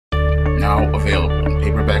Now available in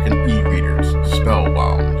paperback and e-readers.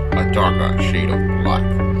 Spellbound, A Darker Shade of Black.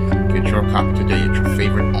 Get your copy today at your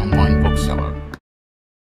favorite online bookseller.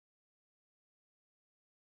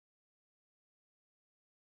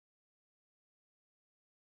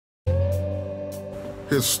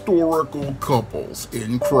 Historical couples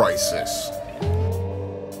in crisis.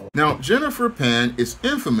 Now, Jenifer Pan is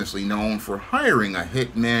infamously known for hiring a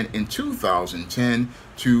hitman in 2010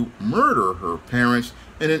 to murder her parents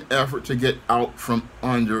in an effort to get out from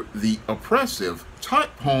under the oppressive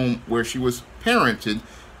type home where she was parented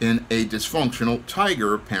in a dysfunctional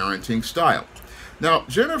tiger parenting style. Now,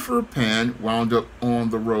 Jenifer Pan wound up on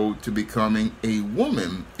the road to becoming a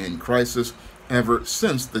woman in crisis ever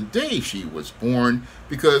since the day she was born,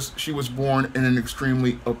 because she was born in an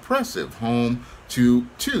extremely oppressive home to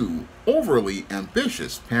two overly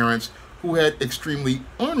ambitious parents who had extremely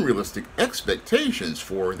unrealistic expectations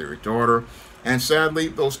for their daughter. And sadly,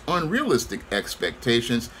 those unrealistic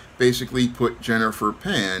expectations basically put Jenifer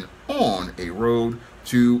Pan on a road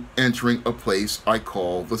to entering a place I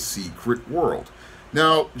call the secret world.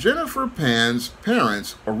 Now, Jenifer Pan's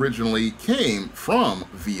parents originally came from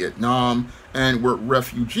Vietnam and were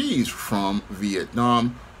refugees from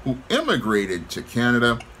Vietnam who immigrated to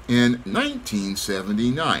Canada in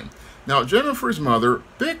 1979. Now, Jenifer's mother,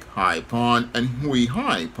 Bic Hai Pan and Hui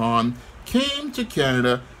Hai Pan, came to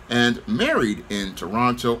Canada and married in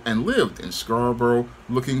Toronto and lived in Scarborough,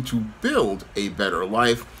 looking to build a better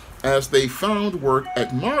life as they found work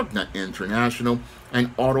at Magna International,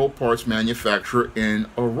 an auto parts manufacturer in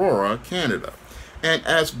Aurora, Canada. And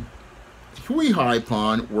as Hui Hai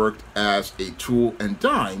Pan worked as a tool and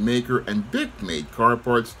die maker and Bic made car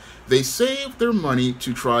parts, they saved their money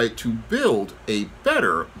to try to build a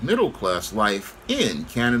better middle-class life in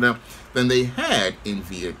Canada than they had in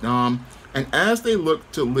Vietnam. And as they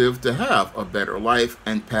looked to live to have a better life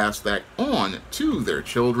and pass that on to their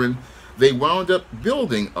children, they wound up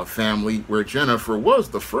building a family where Jenifer was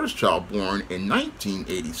the first child born in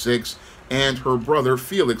 1986 and her brother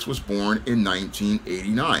Felix was born in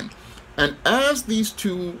 1989. And as these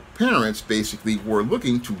two parents basically were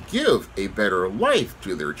looking to give a better life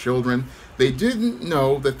to their children, they didn't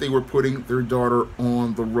know that they were putting their daughter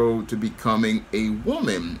on the road to becoming a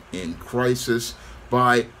woman in crisis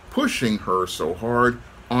by pushing her so hard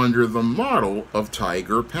under the model of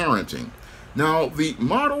tiger parenting. Now, the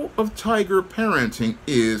model of tiger parenting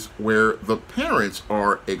is where the parents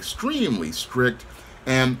are extremely strict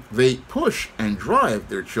and they push and drive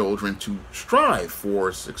their children to strive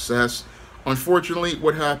for success. Unfortunately,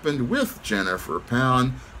 what happened with Jenifer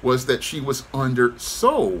Pan was that she was under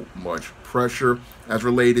so much pressure as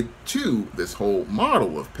related to this whole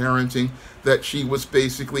model of parenting that she was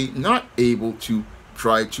basically not able to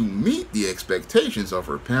try to meet the expectations of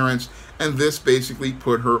her parents, and this basically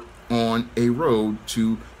put her on a road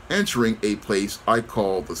to entering a place I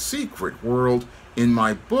call the secret world in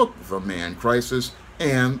my book, The Man Crisis,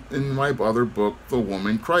 and in my other book, The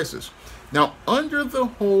Woman Crisis. Now, under the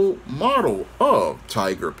whole model of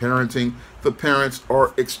tiger parenting, the parents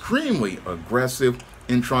are extremely aggressive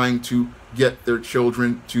in trying to get their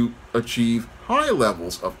children to achieve high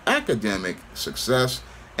levels of academic success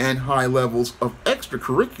and high levels of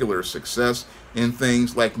extracurricular success in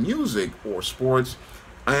things like music or sports.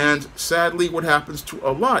 And sadly, what happens to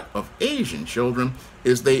a lot of Asian children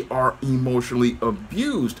is they are emotionally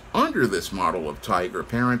abused under this model of tiger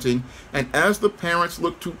parenting. And as the parents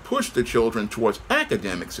look to push the children towards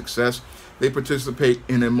academic success, they participate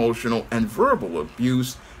in emotional and verbal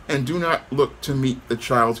abuse and do not look to meet the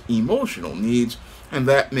child's emotional needs. And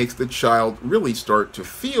that makes the child really start to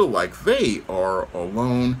feel like they are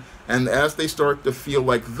alone. And as they start to feel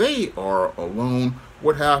like they are alone,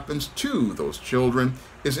 what happens to those children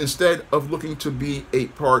is instead of looking to be a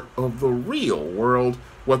part of the real world,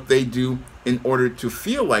 what they do in order to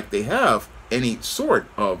feel like they have any sort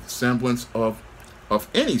of semblance of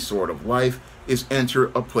any sort of life is enter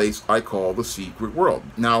a place I call the secret world.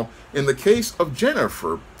 Now, in the case of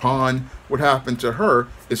Jenifer Pan, what happened to her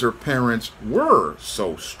is her parents were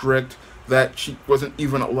so strict that she wasn't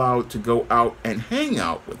even allowed to go out and hang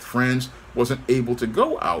out with friends, wasn't able to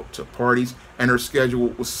go out to parties, and her schedule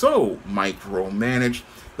was so micromanaged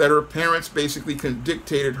that her parents basically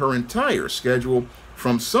dictated her entire schedule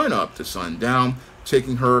from sun up to sundown,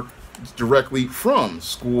 taking her directly from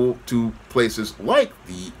school to places like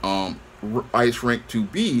the ice rink to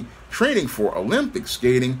be training for Olympic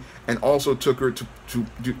skating, and also took her to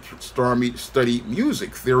study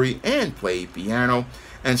music theory and play piano,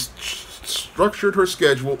 and structured her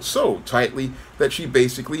schedule so tightly that she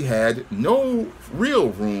basically had no real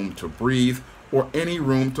room to breathe or any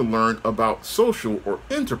room to learn about social or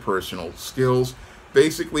interpersonal skills.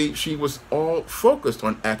 Basically, she was all focused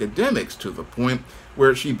on academics to the point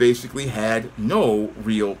where she basically had no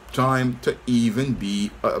real time to even be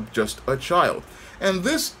just a child. And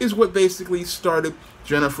this is what basically started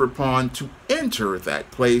Jenifer Pond to enter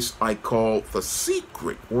that place I call the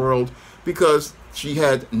secret world, because she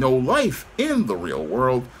had no life in the real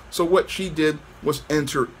world. So what she did was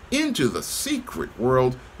enter into the secret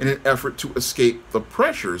world in an effort to escape the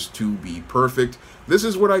pressures to be perfect. This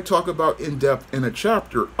is what I talk about in depth in a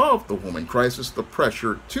chapter of The Woman Crisis, the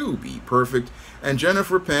pressure to be perfect. And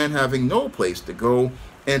Jenifer Pan, having no place to go,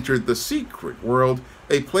 entered the secret world,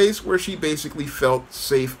 a place where she basically felt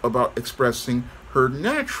safe about expressing her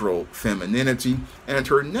natural femininity and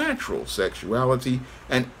her natural sexuality,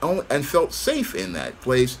 and felt safe in that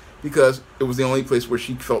place because it was the only place where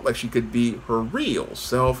she felt like she could be her real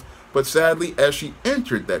self. But sadly, as she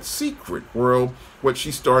entered that secret world, what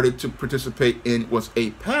she started to participate in was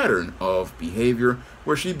a pattern of behavior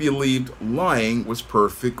where she believed lying was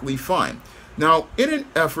perfectly fine. Now, in an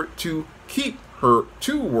effort to keep her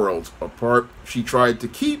two worlds apart, she tried to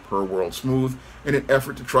keep her world smooth in an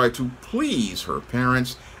effort to try to please her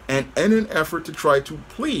parents. And in an effort to try to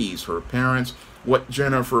please her parents, what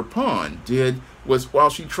Jenifer Pond did was, while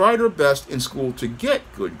she tried her best in school to get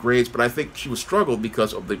good grades, but I think she was struggled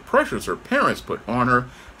because of the pressures her parents put on her,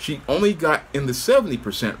 she only got in the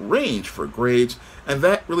 70% range for grades, and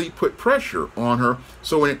that really put pressure on her.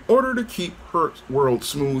 So in order to keep her world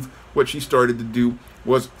smooth, what she started to do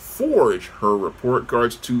was forge her report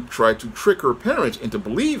cards to try to trick her parents into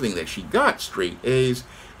believing that she got straight A's.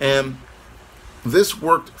 And this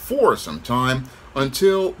worked for some time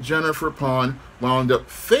until Jenifer Pond wound up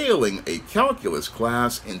failing a calculus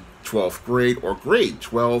class in 12th grade, or grade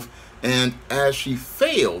 12. And as she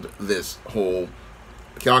failed this whole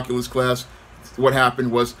calculus class, what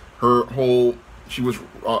happened was her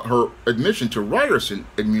admission to Ryerson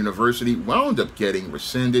University wound up getting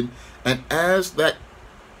rescinded. And as that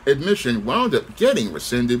admission wound up getting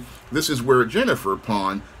rescinded, this is where Jenifer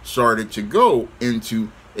Pond started to go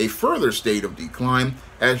into a further state of decline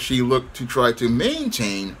as she looked to try to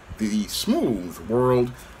maintain the smooth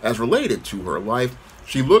world as related to her life.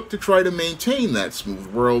 She looked to try to maintain that smooth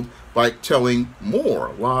world by telling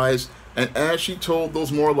more lies. And as she told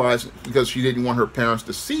those more lies, because she didn't want her parents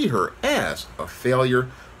to see her as a failure,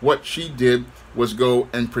 what she did was go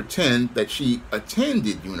and pretend that she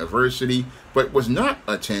attended university but was not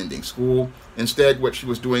attending school. Instead, what she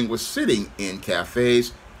was doing was sitting in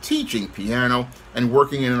cafes, teaching piano, and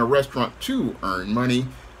working in a restaurant to earn money,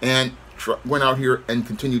 and went out here and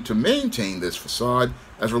continued to maintain this facade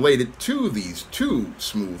as related to these two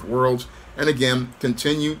smooth worlds, and again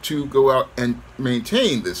continued to go out and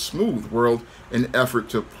maintain this smooth world in an effort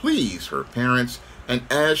to please her parents. And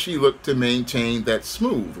as she looked to maintain that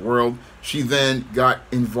smooth world, she then got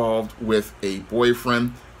involved with a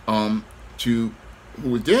boyfriend who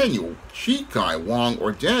was Daniel Shikai Wong,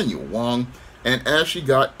 or Daniel Wong. And as she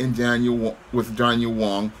got in with Daniel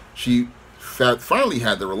Wong, she finally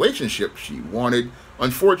had the relationship she wanted.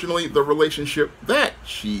 Unfortunately, the relationship that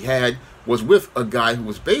she had was with a guy who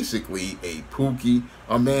was basically a pookie,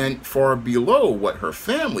 a man far below what her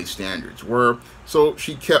family standards were. So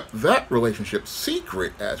she kept that relationship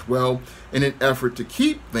secret as well in an effort to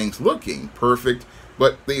keep things looking perfect.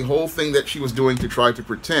 But the whole thing that she was doing to try to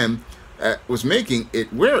pretend was making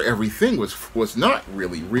it where everything was not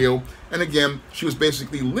really real. And again, she was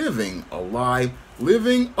basically living a lie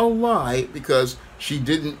because she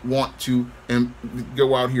didn't want to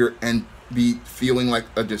go out here and be feeling like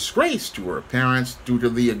a disgrace to her parents due to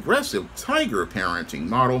the aggressive tiger parenting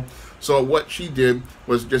model. So what she did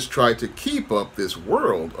was just try to keep up this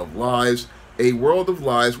world of lies, a world of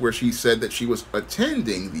lies where she said that she was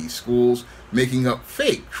attending these schools, making up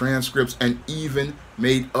fake transcripts, and even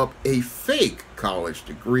made up a fake college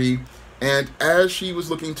degree. And as she was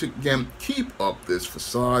looking to, again, keep up this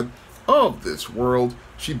facade of this world,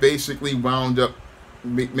 she basically wound up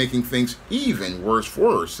making things even worse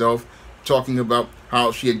for herself, talking about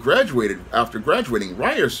how she had graduated after graduating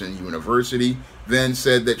Ryerson University, then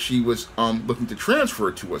said that she was looking to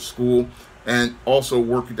transfer to a school, and also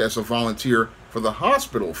worked as a volunteer for the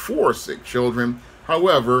hospital for sick children.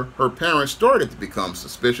 However, her parents started to become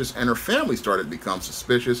suspicious, and her family started to become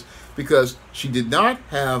suspicious because she did not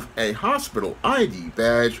have a hospital ID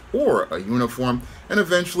badge or a uniform. And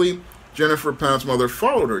eventually, Jenifer Pond's mother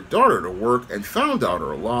followed her daughter to work and found out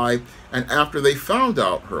her lie. And after they found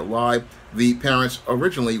out her lie, the parents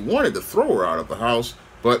originally wanted to throw her out of the house,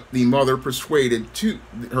 but the mother persuaded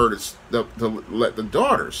her to let the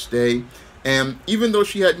daughter stay. And even though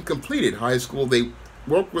she hadn't completed high school, they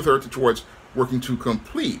worked with her towards working to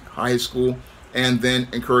complete high school and then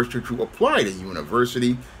encouraged her to apply to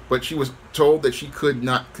university. But she was told that she could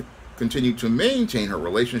not continue to maintain her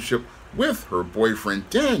relationship with her boyfriend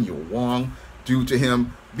Daniel Wong due to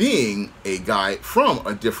him being a guy from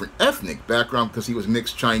a different ethnic background, because he was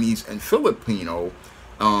mixed Chinese and Filipino.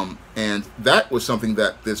 And that was something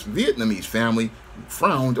that this Vietnamese family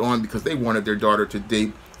frowned on, because they wanted their daughter to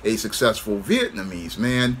date a successful Vietnamese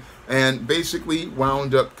man, and basically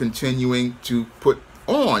wound up continuing to put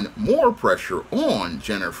on more pressure on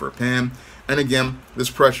Jenifer Pan. And again, this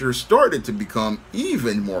pressure started to become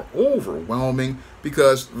even more overwhelming,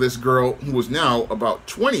 because this girl, who was now about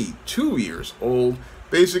 22 years old,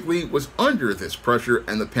 basically was under this pressure,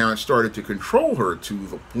 and the parents started to control her to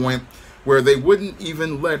the point where they wouldn't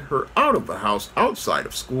even let her out of the house outside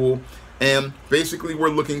of school, and basically were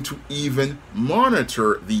looking to even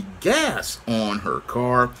monitor the gas on her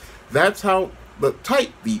car. That's how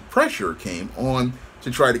tight the pressure came on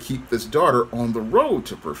to try to keep this daughter on the road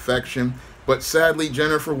to perfection. But sadly,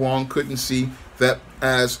 Jenifer Wong couldn't see that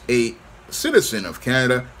as a citizen of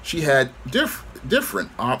Canada, she had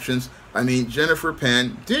different options. I mean, Jenifer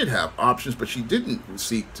Pan did have options, but she didn't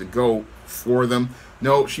seek to go for them.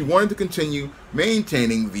 No, she wanted to continue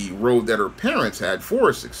maintaining the road that her parents had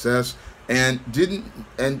for success, and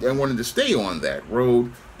wanted to stay on that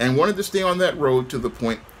road, and wanted to stay on that road to the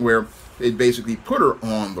point where they basically put her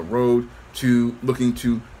on the road to looking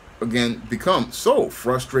to again become so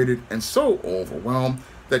frustrated and so overwhelmed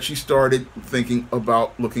that she started thinking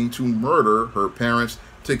about looking to murder her parents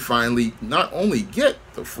to finally not only get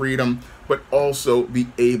the freedom, but also be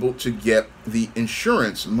able to get the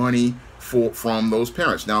insurance money from those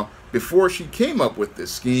parents. Now, before she came up with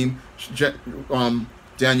this scheme,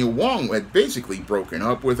 Daniel Wong had basically broken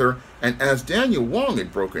up with her, and as Daniel Wong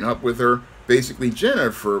had broken up with her, basically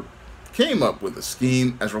Jenifer came up with a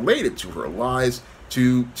scheme as related to her lies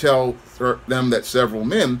to tell them that several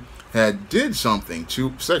men had did something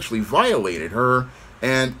to sexually violated her,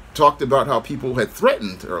 and talked about how people had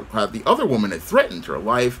threatened her, how the other woman had threatened her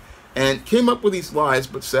life, and came up with these lies.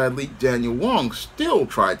 But sadly, Daniel Wong still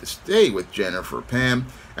tried to stay with Jenifer Pan,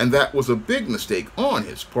 and that was a big mistake on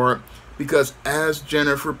his part, because as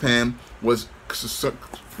Jenifer Pan was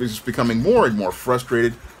becoming more and more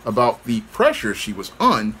frustrated about the pressure she was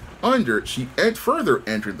under, she further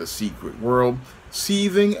entered the secret world,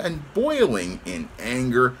 seething and boiling in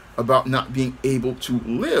anger about not being able to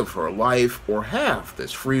live her life or have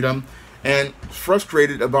this freedom, and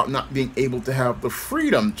frustrated about not being able to have the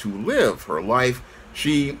freedom to live her life.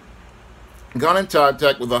 She got in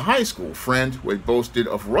contact with a high school friend who had boasted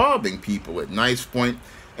of robbing people at Nice Point,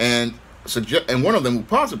 and one of them who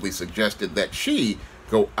possibly suggested that she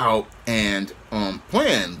go out and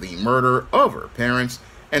plan the murder of her parents.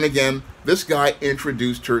 And again, this guy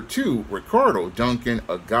introduced her to Ricardo Duncan,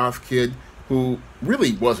 a goth kid who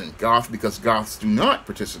really wasn't goth, because goths do not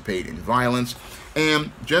participate in violence.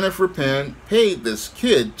 And Jenifer Pan paid this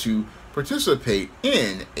kid to participate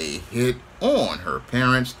in a hit on her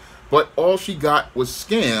parents, but all she got was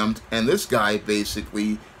scammed, and this guy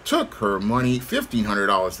basically took her money,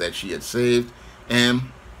 $1,500 that she had saved, and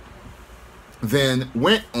then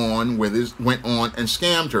went on and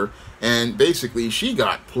scammed her, and basically she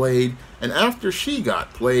got played. And after she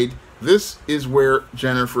got played, this is where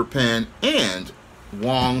Jenifer Pan and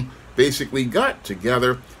Wong basically got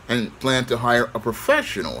together and planned to hire a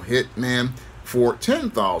professional hitman for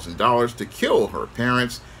 $10,000 to kill her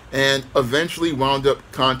parents, and eventually wound up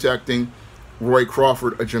contacting Roy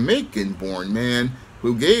Crawford, a Jamaican-born man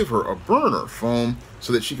who gave her a burner phone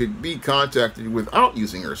so that she could be contacted without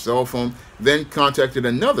using her cell phone. Then contacted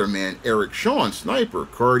another man, Eric Sean Sniper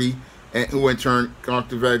Carty, who in turn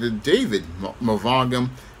contacted David Mavagam.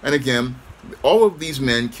 And again, all of these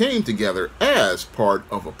men came together as part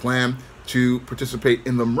of a plan to participate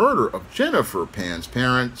in the murder of Jenifer Pan's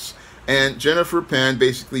parents. And Jenifer Pan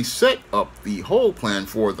basically set up the whole plan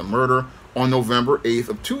for the murder on November 8th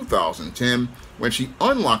of 2010, when she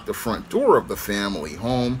unlocked the front door of the family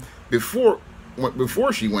home before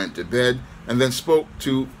she went to bed, and then spoke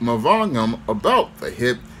to Mavagam about the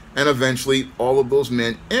hit. And eventually all of those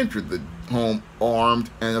men entered the home armed,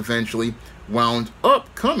 and eventually wound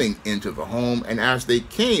up coming into the home. And as they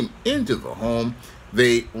came into the home,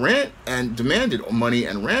 they ran and demanded money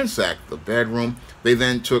and ransacked the bedroom. They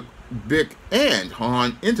then took Bick and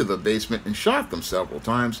Han into the basement and shot them several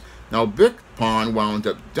times. Now, Bick Pan wound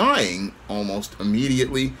up dying almost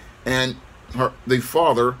immediately, and the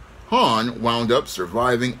father, Han, wound up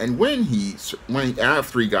surviving. And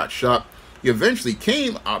after he got shot, he eventually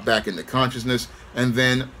came back into consciousness and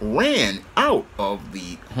then ran out of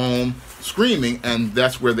the home screaming, and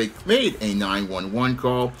that's where they made a 911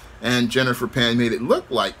 call, and Jenifer Pan made it look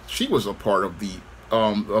like she was a part of the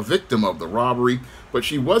a victim of the robbery, but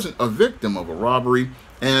she wasn't a victim of a robbery.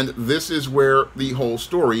 And this is where the whole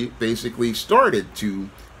story basically started to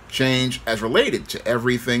change as related to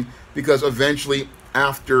everything, because eventually,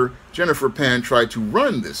 after Jenifer Pan tried to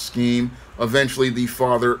run this scheme, eventually the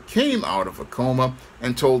father came out of a coma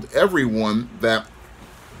and told everyone that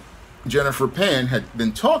Jenifer Pan had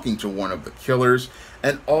been talking to one of the killers,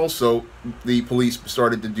 and also the police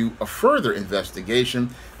started to do a further investigation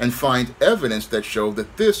and find evidence that showed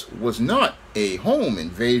that this was not a home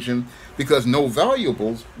invasion, because no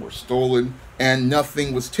valuables were stolen and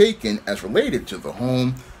nothing was taken as related to the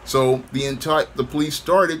home. So the police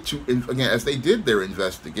started to, again, as they did their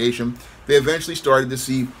investigation, they eventually started to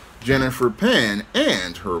see Jenifer Pan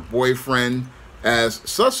and her boyfriend as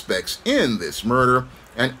suspects in this murder.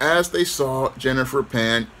 And as they saw Jenifer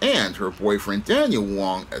Pan and her boyfriend Daniel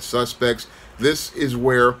Wong as suspects, this is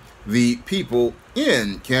where the people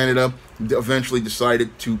in Canada eventually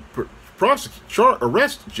decided to arrest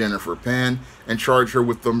Jenifer Pan and charge her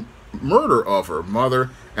with the murder of her mother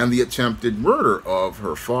and the attempted murder of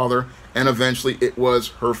her father. And eventually it was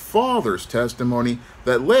her father's testimony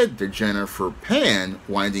that led to Jenifer Pan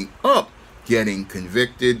winding up getting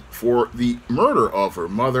convicted for the murder of her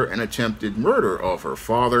mother and attempted murder of her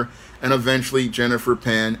father. And eventually Jenifer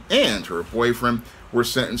Pan and her boyfriend were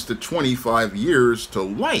sentenced to 25 years to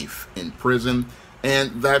life in prison,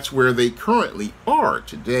 and that's where they currently are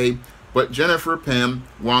today. But Jenifer Pan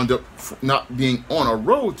wound up not being on a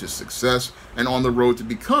road to success and on the road to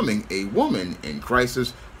becoming a woman in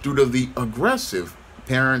crisis due to the aggressive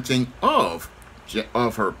parenting of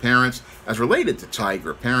her parents as related to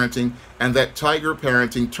tiger parenting, and that tiger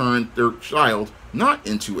parenting turned their child not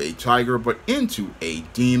into a tiger but into a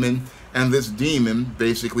demon. And this demon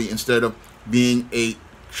basically, instead of being a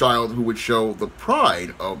child who would show the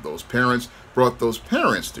pride of those parents, brought those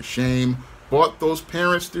parents to shame,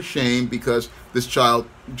 because this child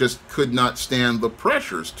just could not stand the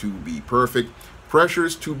pressures to be perfect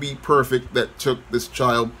that took this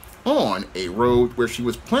child on a road where she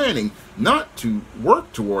was planning not to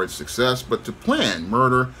work towards success, but to plan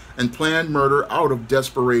murder, and plan murder out of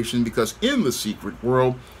desperation, because in the secret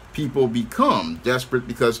world, people become desperate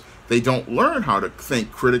because they don't learn how to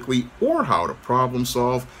think critically or how to problem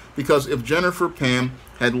solve. Because if Jenifer Pan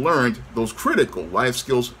had learned those critical life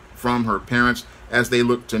skills from her parents as they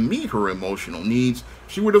looked to meet her emotional needs,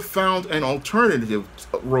 she would have found an alternative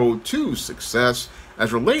road to success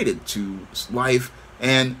as related to life,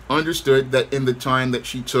 and understood that in the time that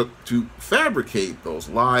she took to fabricate those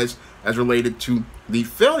lies as related to the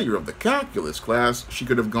failure of the calculus class, she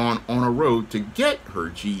could have gone on a road to get her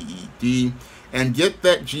GED and get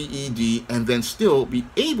that GED and then still be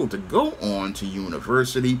able to go on to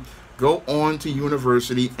university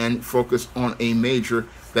and focus on a major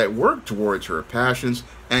that worked towards her passions,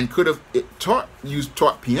 and could have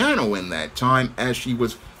taught piano in that time as she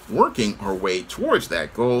was working her way towards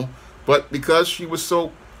that goal. But because she was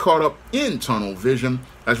so caught up in tunnel vision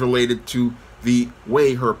as related to the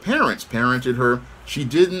way her parents parented her, she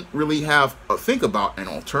didn't really think about an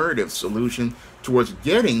alternative solution towards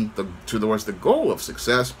getting towards the goal of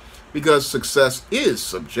success, because success is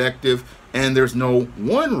subjective and there's no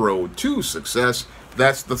one road to success.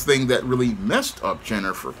 That's the thing that really messed up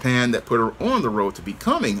Jenifer Pan, that put her on the road to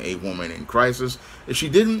becoming a woman in crisis, is she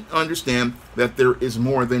didn't understand that there is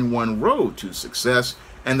more than one road to success,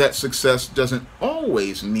 and that success doesn't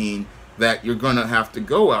always mean that you're going to have to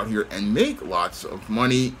go out here and make lots of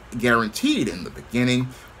money guaranteed in the beginning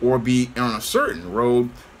or be on a certain road.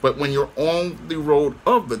 But when you're on the road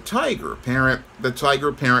of the tiger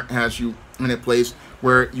parent has you in a place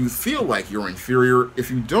where you feel like you're inferior if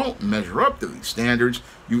you don't measure up to these standards.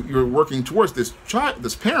 You're working towards this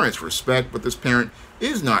parent's respect, but this parent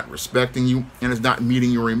is not respecting you and is not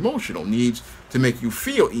meeting your emotional needs to make you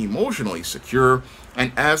feel emotionally secure.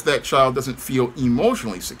 And as that child doesn't feel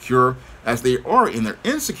emotionally secure, as they are in their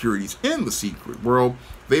insecurities in the secret world,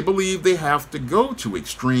 they believe they have to go to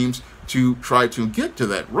extremes to try to get to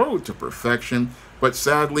that road to perfection. But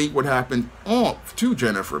sadly, what happened to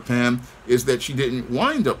Jenifer Pan is that she didn't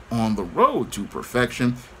wind up on the road to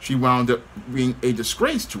perfection. She wound up being a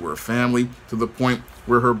disgrace to her family, to the point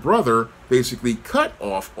where her brother basically cut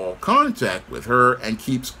off all contact with her and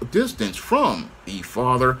keeps distance from the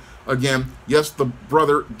father. Again, yes, the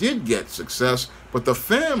brother did get success, but the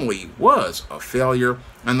family was a failure.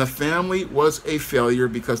 And the family was a failure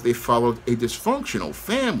because they followed a dysfunctional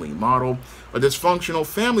family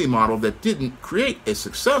model that didn't create a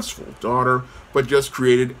successful daughter but just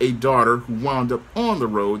created a daughter who wound up on the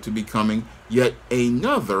road to becoming yet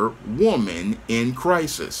another woman in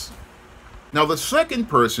crisis. Now, the second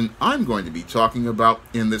person I'm going to be talking about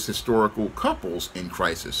in this historical couples in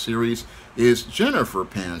crisis series is Jenifer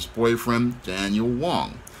Pan's boyfriend, Daniel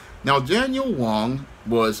Wong. Now, Daniel Wong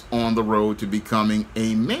was on the road to becoming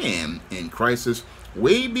a man in crisis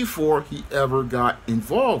way before he ever got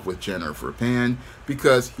involved with Jenifer Pan,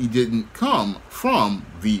 because he didn't come from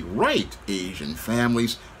the right Asian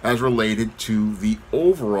families as related to the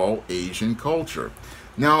overall Asian culture.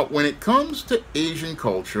 Now, when it comes to Asian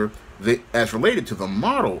culture, as related to the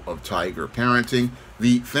model of tiger parenting,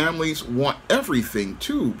 the families want everything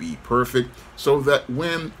to be perfect so that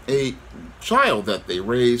when a child that they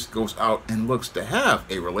raise goes out and looks to have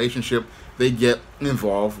a relationship, they get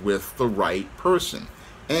involved with the right person.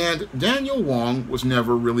 And Daniel Wong was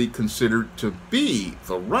never really considered to be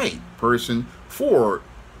the right person for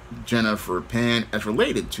Jenifer Pan as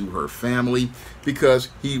related to her family, because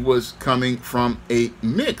he was coming from a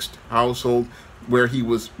mixed household where he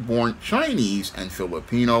was born Chinese and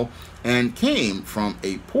Filipino and came from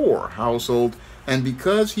a poor household. And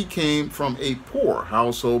because he came from a poor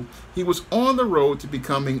household, he was on the road to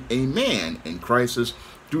becoming a man in crisis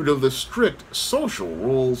due to the strict social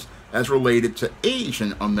rules as related to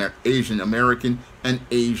Asian American and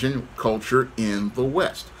Asian culture in the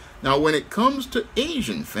West. Now, when it comes to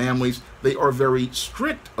Asian families, they are very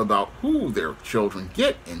strict about who their children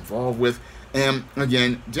get involved with. And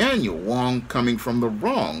again, Daniel Wong, coming from the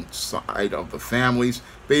wrong side of the families,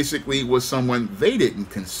 basically was someone they didn't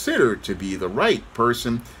consider to be the right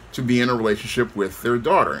person to be in a relationship with their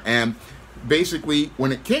daughter. And basically,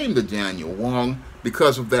 when it came to Daniel Wong,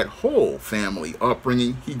 because of that whole family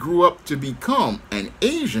upbringing, he grew up to become an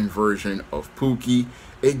Asian version of Pookie,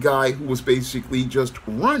 a guy who was basically just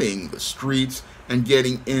running the streets and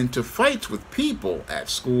getting into fights with people at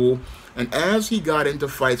school. And as he got into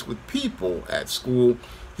fights with people at school,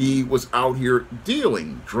 he was out here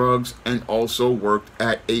dealing drugs and also worked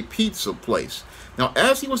at a pizza place. Now,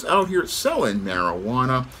 as he was out here selling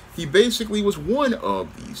marijuana, he basically was one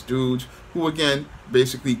of these dudes who, again,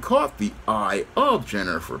 basically caught the eye of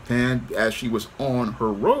Jenifer Pan as she was on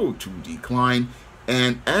her road to decline.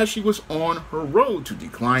 And as she was on her road to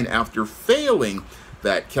decline after failing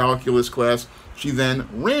that calculus class, she then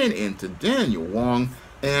ran into Daniel Wong.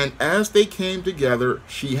 And as they came together,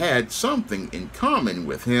 she had something in common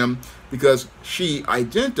with him, because she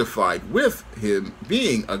identified with him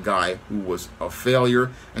being a guy who was a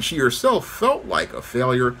failure, and she herself felt like a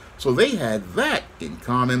failure, so they had that in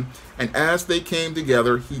common. And as they came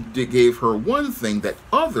together, he gave her one thing that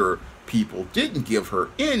other people didn't give her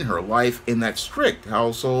in her life in that strict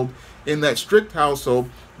household. In that strict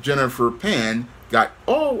household, Jenifer Pan got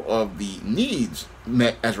all of the needs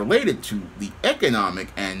met as related to the economic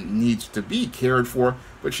and needs to be cared for,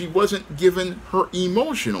 but she wasn't given her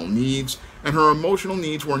emotional needs, and her emotional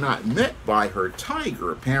needs were not met by her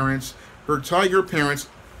tiger parents. Her tiger parents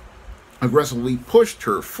aggressively pushed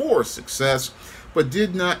her for success, but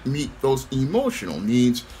did not meet those emotional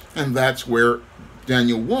needs, and that's where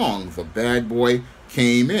Daniel Wong, the bad boy,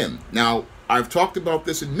 came in. Now, I've talked about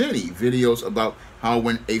this in many videos about how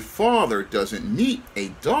when a father doesn't meet a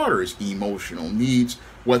daughter's emotional needs,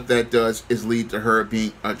 what that does is lead to her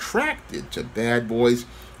being attracted to bad boys,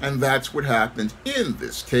 and that's what happened in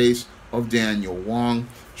this case of Daniel Wong.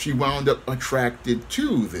 She wound up attracted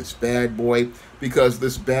to this bad boy because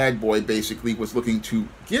this bad boy basically was looking to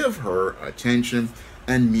give her attention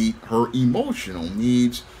and meet her emotional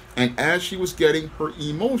needs. And as she was getting her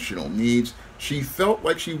emotional needs, she felt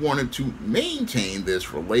like she wanted to maintain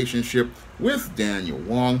this relationship with Daniel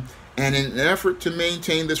Wong, and in an effort to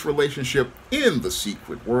maintain this relationship in the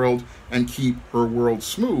secret world and keep her world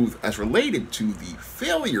smooth as related to the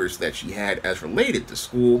failures that she had as related to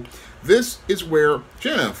school, this is where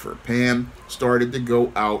Jenifer Pan started to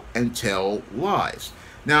go out and tell lies.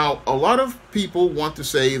 Now, a lot of people want to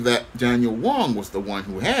say that Daniel Wong was the one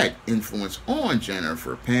who had influence on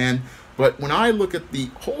Jenifer Pan, but when I look at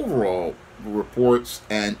the overall reports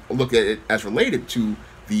and look at it as related to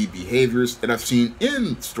the behaviors that I've seen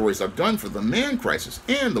in stories I've done for the man crisis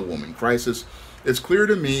and the woman crisis, it's clear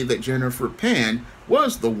to me that Jenifer Pan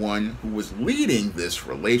was the one who was leading this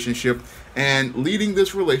relationship, and leading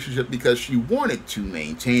this relationship because she wanted to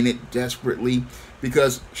maintain it desperately,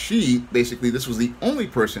 because she basically, this was the only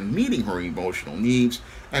person meeting her emotional needs.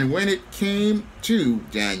 And when it came to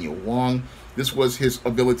Daniel Wong, this was his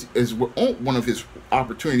ability, is one of his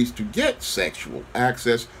opportunities to get sexual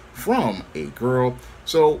access from a girl.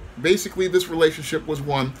 So basically, this relationship was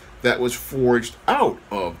one that was forged out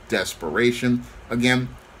of desperation. Again,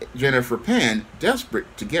 Jenifer Pan desperate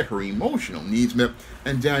to get her emotional needs met,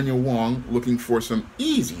 and Daniel Wong looking for some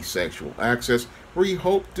easy sexual access where he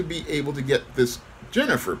hoped to be able to get this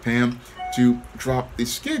Jenifer Pan to drop the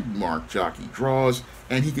skid mark jockey draws,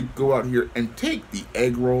 and he could go out here and take the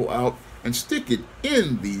egg roll out and stick it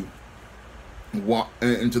in the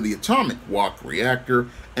into the atomic walk reactor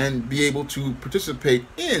and be able to participate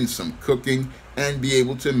in some cooking and be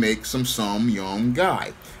able to make some young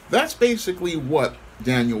guy. That's basically what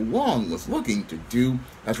Daniel Wong was looking to do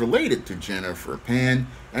as related to Jenifer Pan.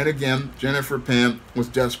 And again, Jenifer Pan was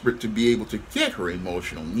desperate to be able to get her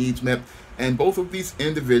emotional needs met, and both of these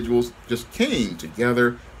individuals just came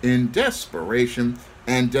together in desperation,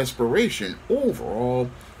 and desperation overall.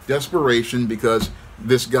 Desperation because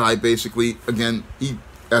this guy basically, again, he,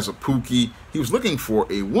 as a Pookie, he was looking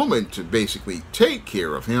for a woman to basically take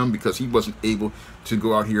care of him because he wasn't able to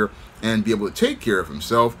go out here and be able to take care of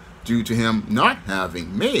himself due to him not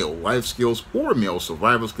having male life skills or male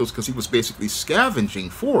survival skills, because he was basically scavenging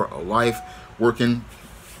for a life, working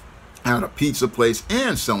at a pizza place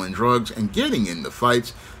and selling drugs and getting into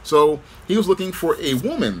fights. So he was looking for a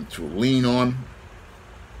woman to lean on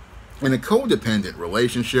in a codependent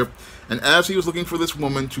relationship. And as he was looking for this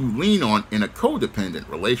woman to lean on in a codependent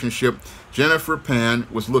relationship, Jenifer Pan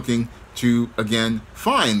was looking to, again,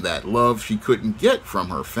 find that love she couldn't get from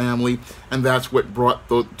her family, and that's what brought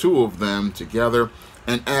the two of them together.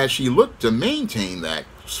 And as she looked to maintain that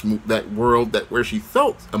world where she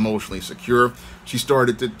felt emotionally secure, she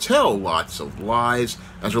started to tell lots of lies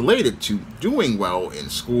as related to doing well in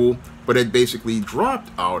school, but had basically dropped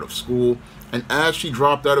out of school. And as she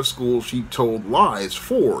dropped out of school, she told lies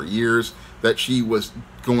for years that she was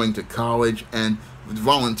going to college and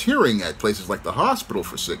volunteering at places like the hospital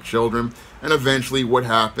for sick children. And eventually what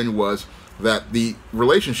happened was that the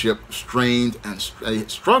relationship strained and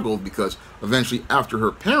struggled, because eventually after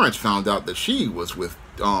her parents found out that she was with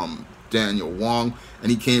Daniel Wong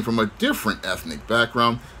and he came from a different ethnic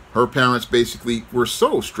background, her parents basically were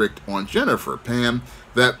so strict on Jenifer Pan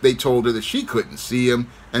that they told her that she couldn't see him,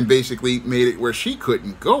 and basically made it where she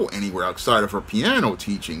couldn't go anywhere outside of her piano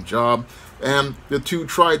teaching job. And the two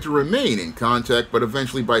tried to remain in contact, but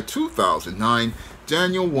eventually by 2009,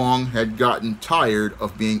 Daniel Wong had gotten tired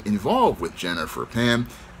of being involved with Jenifer Pan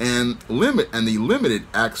and the limited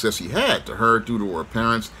access he had to her due to her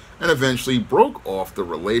parents, and eventually broke off the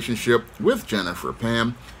relationship with Jenifer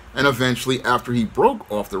Pan. And eventually, after he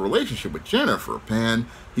broke off the relationship with Jenifer Pan,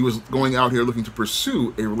 he was going out here looking to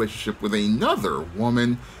pursue a relationship with another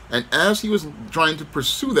woman. And as he was trying to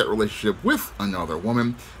pursue that relationship with another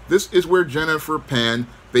woman, this is where Jenifer Pan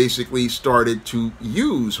basically started to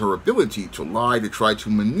use her ability to lie to try to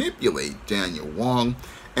manipulate Daniel Wong,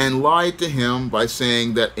 and lied to him by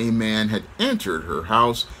saying that a man had entered her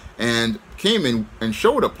house and came in and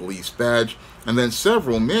showed a police badge, and then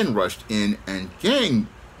several men rushed in and gang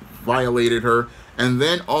violated her, and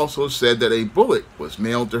then also said that a bullet was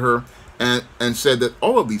mailed to her, and said that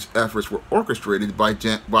all of these efforts were orchestrated by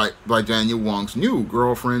Daniel Wong's new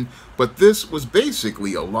girlfriend. But this was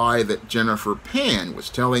basically a lie that Jenifer Pan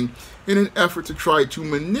was telling in an effort to try to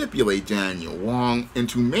manipulate Daniel Wong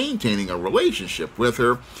into maintaining a relationship with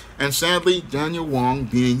her. And sadly, Daniel Wong,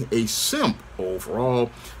 being a simp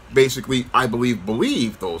overall, basically, I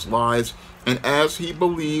believed those lies. And as he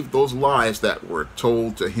believed those lies that were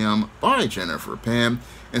told to him by Jenifer Pan,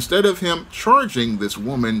 instead of him charging this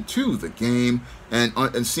woman to the game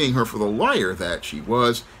and seeing her for the liar that she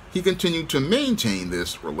was, he continued to maintain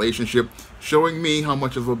this relationship, showing me how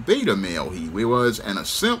much of a beta male he was and a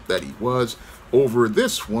simp that he was over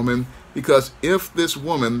this woman. Because if this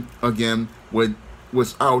woman, again,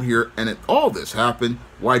 was out here and all this happened,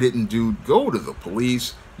 why didn't dude go to the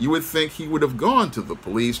police? You would think he would have gone to the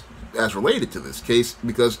police as related to this case,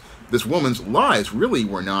 because this woman's lies really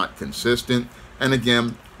were not consistent. And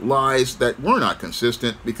again, lies that were not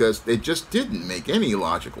consistent because they just didn't make any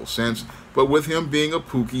logical sense. But with him being a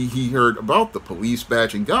Pookie, he heard about the police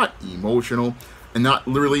badge and got emotional and not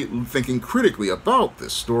really thinking critically about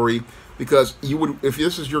this story, because you would, if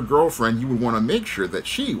this is your girlfriend, you would want to make sure that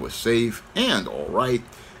she was safe and all right,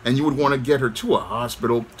 and you would want to get her to a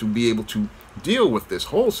hospital to be able to deal with this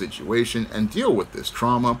whole situation and deal with this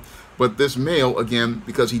trauma. But this male, again,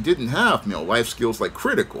 because he didn't have male life skills like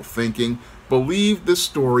critical thinking, believed this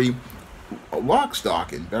story lock,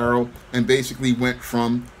 stock, and barrel, and basically went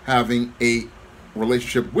from having a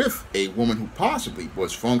relationship with a woman who possibly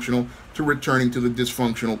was functional to returning to the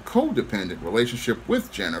dysfunctional codependent relationship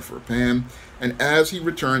with Jenifer Pam. And as he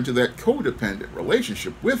returned to that codependent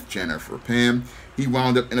relationship with Jenifer Pam, he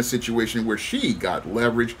wound up in a situation where she got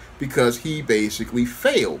leverage because he basically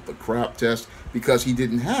failed the crap test because he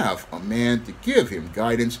didn't have a man to give him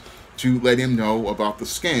guidance to let him know about the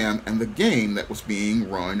scam and the game that was being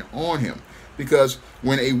run on him. Because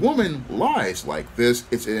when a woman lies like this,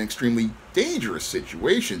 it's an extremely dangerous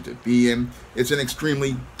situation to be in. It's an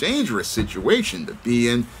extremely dangerous situation to be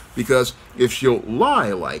in because if she'll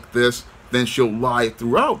lie like this, then she'll lie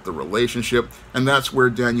throughout the relationship, and that's where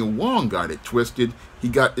Daniel Wong got it twisted. He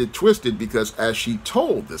got it twisted because as she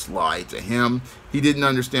told this lie to him, he didn't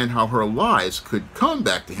understand how her lies could come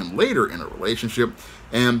back to him later in a relationship,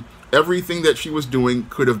 and everything that she was doing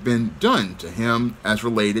could have been done to him as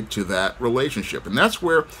related to that relationship. And that's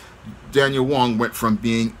where Daniel Wong went from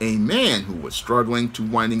being a man who was struggling to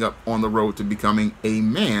winding up on the road to becoming a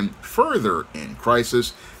man further in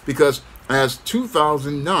crisis, because as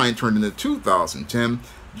 2009 turned into 2010,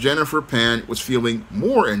 Jenifer Pam was feeling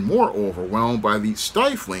more and more overwhelmed by the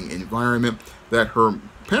stifling environment that her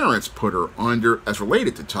parents put her under as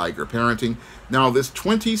related to tiger parenting. Now, this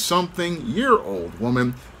 20-something-year-old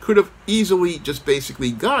woman could have easily just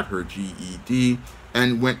basically got her GED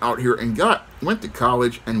and went out here and went to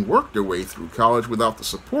college and worked her way through college without the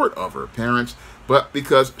support of her parents, but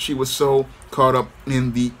because she was so caught up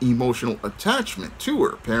in the emotional attachment to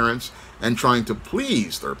her parents and trying to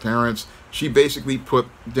please their parents, she basically put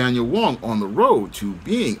Daniel Wong on the road to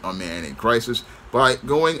being a man in crisis by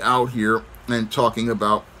going out here and talking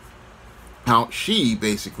about how she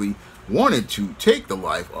basically wanted to take the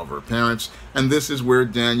life of her parents. And this is where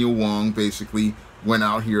Daniel Wong basically went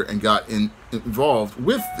out here and got involved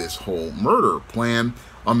with this whole murder plan,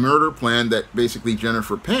 a murder plan that basically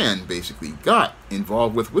Jenifer Pam basically got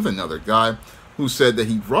involved with another guy who said that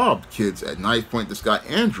he robbed kids at knife point, this guy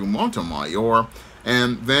Andrew Montemayor,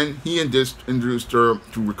 and then he introduced her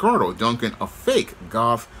to Ricardo Duncan, a fake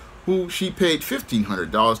goth, who she paid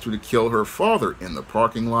 $1,500 to kill her father in the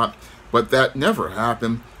parking lot, but that never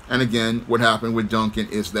happened. And again, what happened with Duncan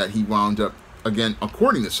is that he wound up, again,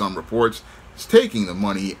 according to some reports, taking the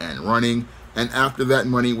money and running, and after that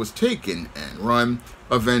money was taken and run,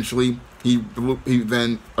 eventually he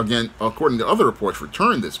then, again, according to other reports,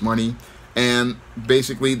 returned this money, and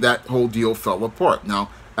basically that whole deal fell apart.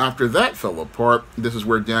 Now, after that fell apart, this is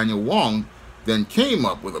where Daniel Wong then came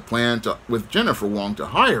up with a plan with Jenifer Wong to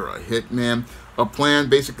hire a hitman, a plan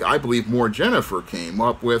basically I believe more Jenifer came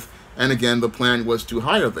up with, and again the plan was to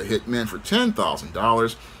hire the hitman for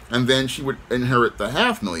 $10,000, and then she would inherit the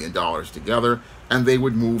 $500,000 together, and they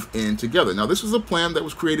would move in together. Now, this was a plan that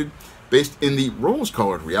was created based in the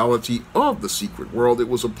rose-colored reality of the secret world. It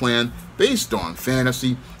was a plan based on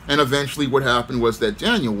fantasy, and eventually what happened was that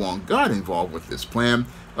Daniel Wong got involved with this plan.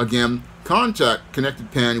 Again,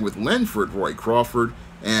 connected Pam with Lenford Roy Crawford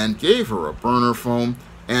and gave her a burner phone,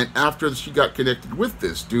 and after she got connected with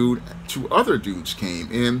this dude, two other dudes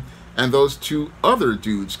came in, and those two other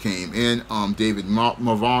dudes came in, David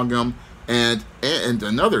Mavagam and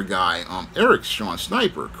another guy, Eric Sean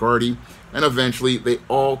Sniper Cardi, and eventually they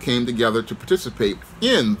all came together to participate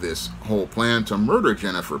in this whole plan to murder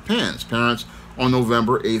Jenifer Pam's parents on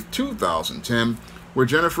November 8th, 2010, where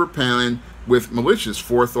Jenifer Pam, with malicious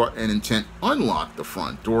forethought and intent, unlocked the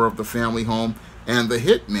front door of the family home, and the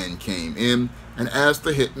hitmen came in, and as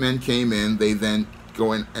the hitmen came in, they then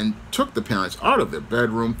go in and took the parents out of their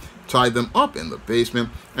bedroom, tied them up in the basement,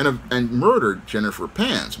 and murdered Jenifer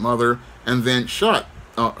Pam's mother, and then shot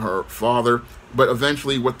her father. But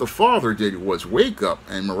eventually what the father did was wake up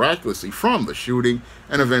and miraculously from the shooting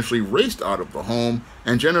and eventually raced out of the home,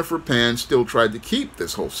 and Jenifer Pam still tried to keep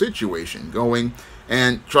this whole situation going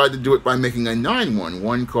and tried to do it by making a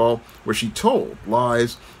 911 call where she told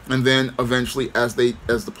lies. And then eventually as the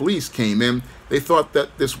police came in, they thought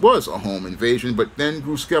that this was a home invasion, but then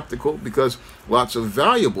grew skeptical because lots of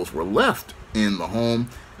valuables were left in the home,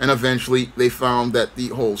 and eventually they found that the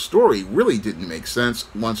whole story really didn't make sense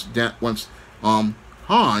once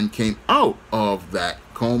Han came out of that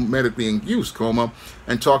medically induced coma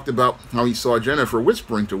and talked about how he saw Jenifer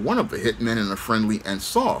whispering to one of the hitmen in a friendly and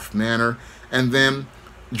soft manner. And then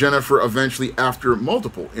Jenifer eventually, after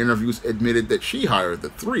multiple interviews, admitted that she hired the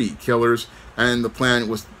 3 killers, and the plan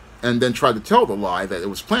was, and then tried to tell the lie that it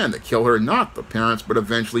was planned to kill her, not the parents, but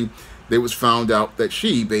eventually it was found out that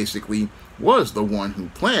she basically was the one who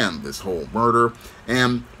planned this whole murder,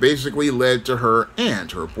 and basically led to her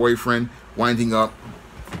and her boyfriend winding up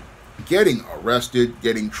getting arrested,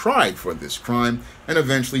 getting tried for this crime, and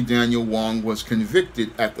eventually Daniel Wong was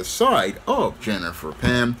convicted at the side of Jenifer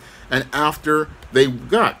Pan. And after they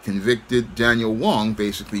got convicted, Daniel Wong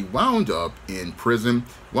basically wound up in prison,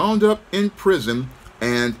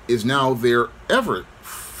 and is now there ever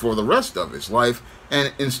for the rest of his life.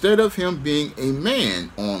 And instead of him being a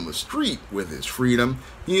man on the street with his freedom,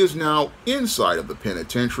 he is now inside of the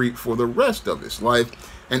penitentiary for the rest of his life.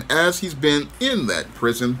 And as he's been in that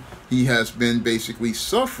prison, he has been basically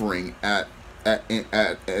suffering at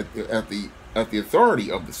the authority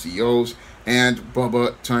of the COs and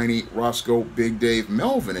Bubba, Tiny, Roscoe, Big Dave,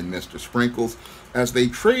 Melvin, and Mr. Sprinkles, as they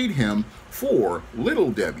trade him for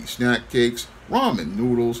Little Debbie snack cakes, ramen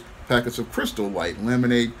noodles, packets of Crystal Light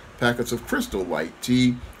lemonade, packets of Crystal Light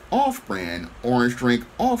tea, off-brand orange drink,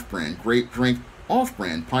 off-brand grape drink,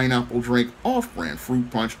 off-brand pineapple drink, off-brand fruit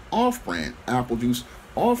punch, off-brand apple juice,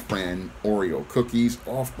 off-brand Oreo cookies,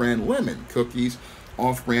 off-brand lemon cookies,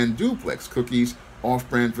 off-brand duplex cookies,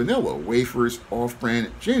 off-brand vanilla wafers,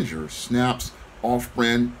 off-brand ginger snaps,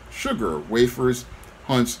 off-brand sugar wafers,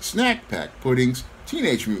 Hunt's snack pack puddings,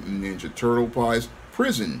 Teenage Mutant Ninja Turtle pies,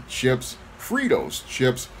 prison chips, Fritos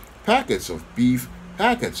chips, packets of beef,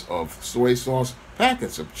 packets of soy sauce,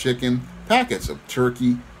 packets of chicken, packets of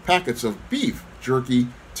turkey, packets of beef jerky,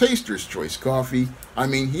 Taster's Choice coffee. I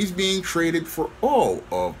mean, he's being traded for all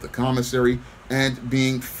of the commissary and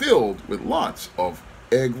being filled with lots of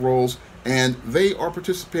egg rolls, and they are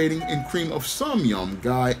participating in cream of some yum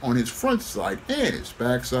guy on his front side and his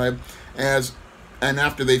back side. And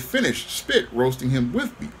after they finish spit roasting him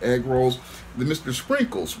with the egg rolls, the Mr.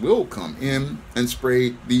 Sprinkles will come in and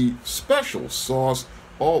spray the special sauce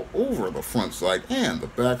all over the front side and the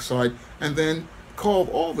back side, and then called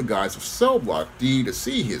all the guys of Cell Block D to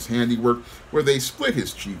see his handiwork, where they split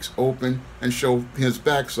his cheeks open and show his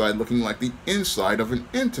backside looking like the inside of an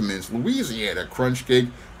Entenmann's Louisiana crunch cake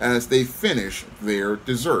as they finish their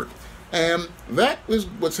dessert. And that is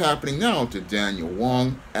what's happening now to Daniel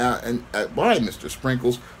Wong by Mr.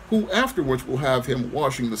 Sprinkles, who afterwards will have him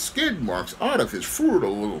washing the skid marks out of his Fruit of the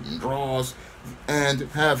Loom drawers and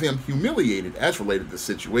have him humiliated as related to the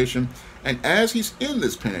situation. And as he's in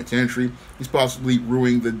this penitentiary, he's possibly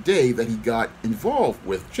ruining the day that he got involved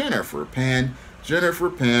with Jenifer Pan.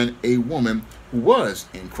 Jenifer Pan, a woman who was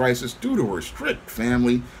in crisis due to her strict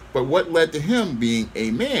family, but what led to him being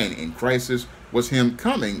a man in crisis was him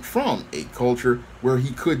coming from a culture where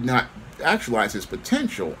he could not actualize his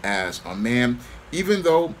potential as a man, even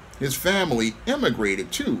though his family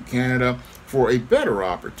immigrated to Canada for a better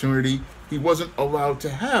opportunity. He wasn't allowed to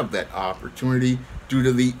have that opportunity due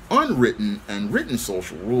to the unwritten and written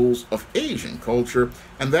social rules of Asian culture,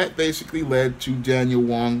 and that basically led to Daniel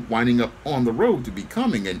Wong winding up on the road to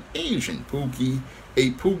becoming an Asian Pookie,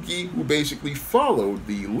 a Pookie who basically followed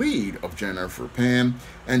the lead of Jenifer Pan,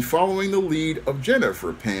 and following the lead of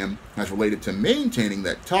Jenifer Pan as related to maintaining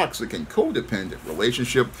that toxic and codependent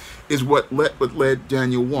relationship is what led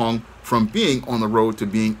Daniel Wong from being on the road to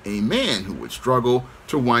being a man who would struggle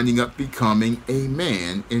to winding up becoming a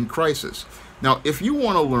man in crisis. Now, if you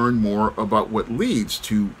want to learn more about what leads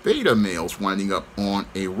to beta males winding up on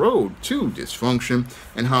a road to dysfunction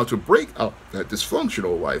and how to break up that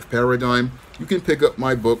dysfunctional life paradigm, you can pick up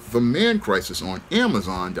my book, The Man Crisis, on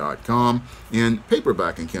Amazon.com in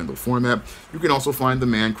paperback and Kindle format. You can also find The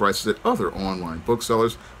Man Crisis at other online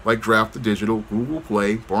booksellers like Draft the Digital, Google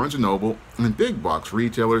Play, Barnes & Noble, and big box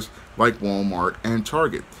retailers like Walmart and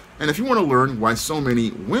Target. And if you want to learn why so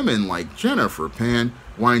many women like Jenifer Pan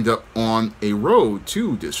wind up on a road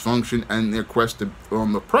to dysfunction and their quest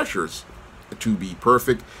on the pressures to be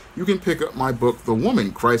perfect, you can pick up my book, The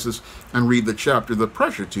Woman Crisis, and read the chapter, The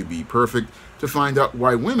Pressure to Be Perfect, to find out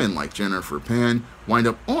why women like Jenifer Pan wind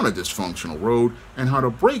up on a dysfunctional road and how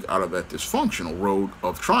to break out of that dysfunctional road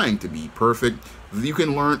of trying to be perfect. You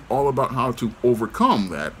can learn all about how to overcome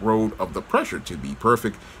that road of the pressure to be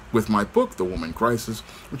perfect with my book, The Woman Crisis,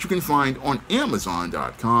 which you can find on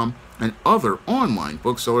Amazon.com and other online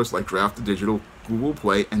booksellers like Draft the Digital, Google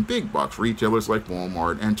Play, and big box retailers like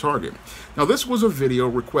Walmart and Target. Now, this was a video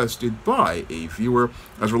requested by a viewer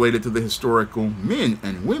as related to the historical Men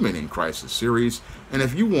and Women in Crisis series, and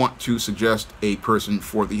if you want to suggest a person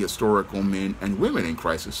for the historical Men and Women in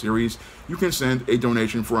Crisis series, you can send a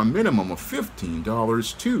donation for a minimum of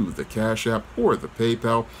 $15 to the Cash App or the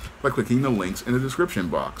PayPal by clicking the links in the description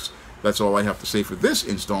box. That's all I have to say for this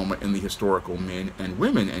installment in the Historical Men and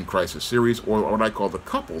Women in Crisis series, or what I call the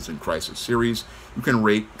Couples in Crisis series. You can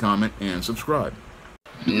rate, comment, and subscribe.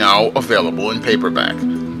 Now available in paperback.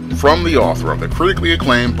 From the author of the critically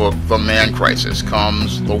acclaimed book, The Man Crisis,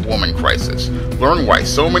 comes The Woman Crisis. Learn why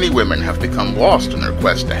so many women have become lost in their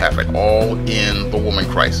quest to have it all in The Woman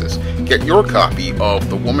Crisis. Get your copy of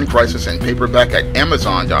The Woman Crisis in paperback at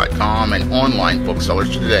Amazon.com and online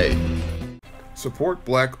booksellers today. Support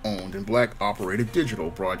Black-owned and Black-operated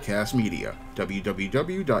digital broadcast media.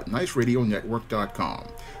 www.niceradionetwork.com.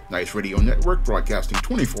 Nice Radio Network, broadcasting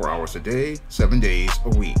 24 hours a day, 7 days a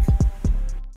week.